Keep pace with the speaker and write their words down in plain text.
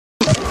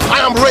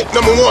I'm ranked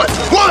number one.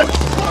 One!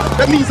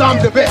 That means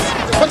I'm the best.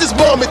 But this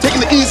bomb been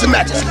taking the easy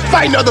matches,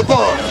 fighting other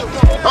bombs.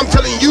 I'm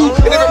telling you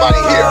and everybody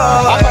here,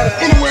 I fight it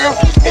anywhere,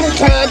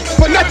 anytime,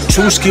 but nothing.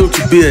 Too skilled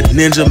to be a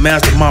ninja,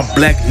 master my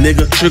black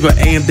nigga. Trigger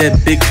aimed at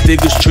big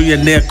figures,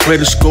 trillionaire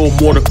credit score,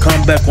 more to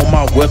come back on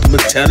my wealth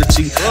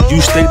mentality.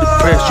 You stay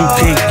depressed, you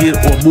can't get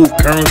or move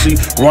currency.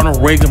 Ronald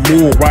Reagan,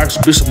 moon rocks,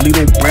 Bishop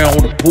Lito Brown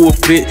on the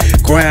pulpit.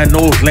 Grind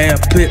nose, land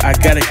pit, I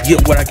gotta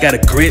get what I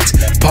gotta grit.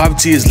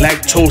 Poverty is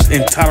lactose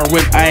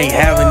intolerant, I ain't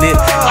having it.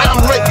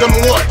 I'm ranked number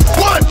one.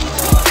 One!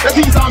 That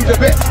means I'm the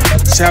best.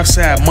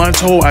 Southside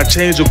Monto, I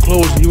changed your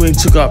clothes and you ain't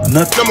took up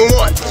nothing. Number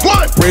one.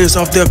 One! Raised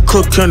off that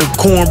cook kind of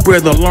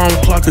cornbread, the alarm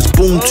clock is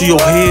boom to your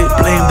head.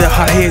 Blame that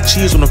hot head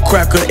cheese on the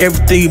cracker,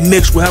 everything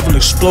mixed, we'll have an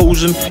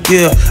explosion.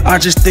 Yeah, I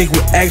just think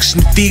with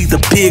action, feed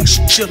the pigs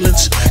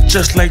chillins'.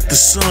 Just like the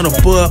sun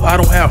above, I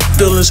don't have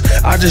feelings.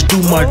 I just do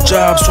my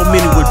job, so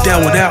many were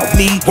down without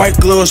me. White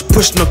gloves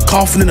pushing the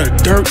coffin in the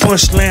dirt.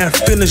 Punchline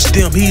finish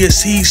them, he is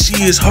he,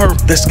 she is her.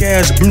 The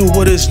sky's blue,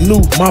 what is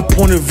new? My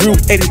point of view,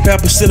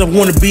 85% of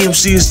one of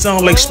BMCs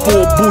sound like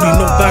spoiled booty.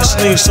 No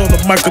Vaseline, so the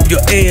mic up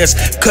your ass,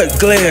 cut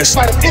glass.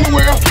 Fight it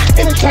anywhere,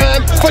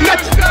 anytime, for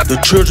nothing. The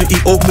children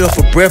eat oatmeal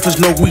for breakfast,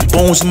 no weak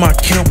bones in my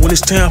camp. When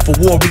it's time for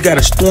war, we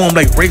gotta storm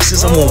like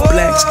racism on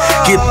blacks.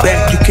 Get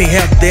back, you can't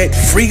have that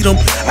freedom.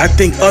 I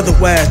think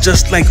otherwise,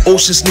 just like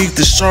oceans need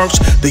the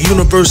sharks, the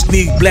universe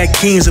need black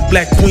kings and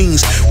black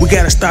queens. We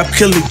gotta stop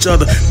killing each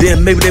other,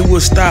 then maybe they will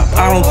stop.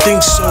 I don't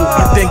think so.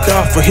 I thank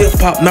God for hip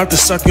hop, not the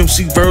Suck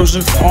MC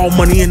version. All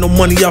money and no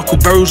money, y'all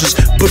conversions.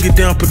 Boogie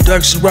down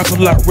production, rap a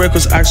lot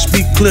records. I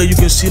speak clear, you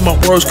can see my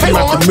words come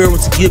out the mirror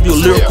to give you a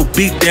lyrical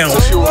beat down.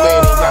 This real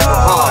man ain't got no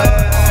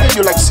heart.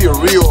 You like to see a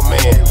real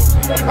man.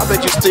 I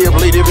bet you stay up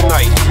late every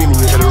night dreaming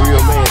you're a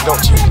real man,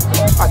 don't you?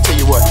 I tell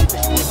you what,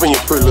 bring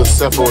your pretty little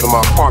self over to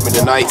my apartment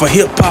tonight. For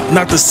hip hop,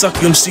 not the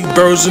Suck MC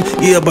version.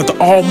 Yeah, but the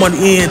all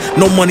money in,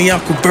 no money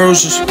out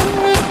conversions.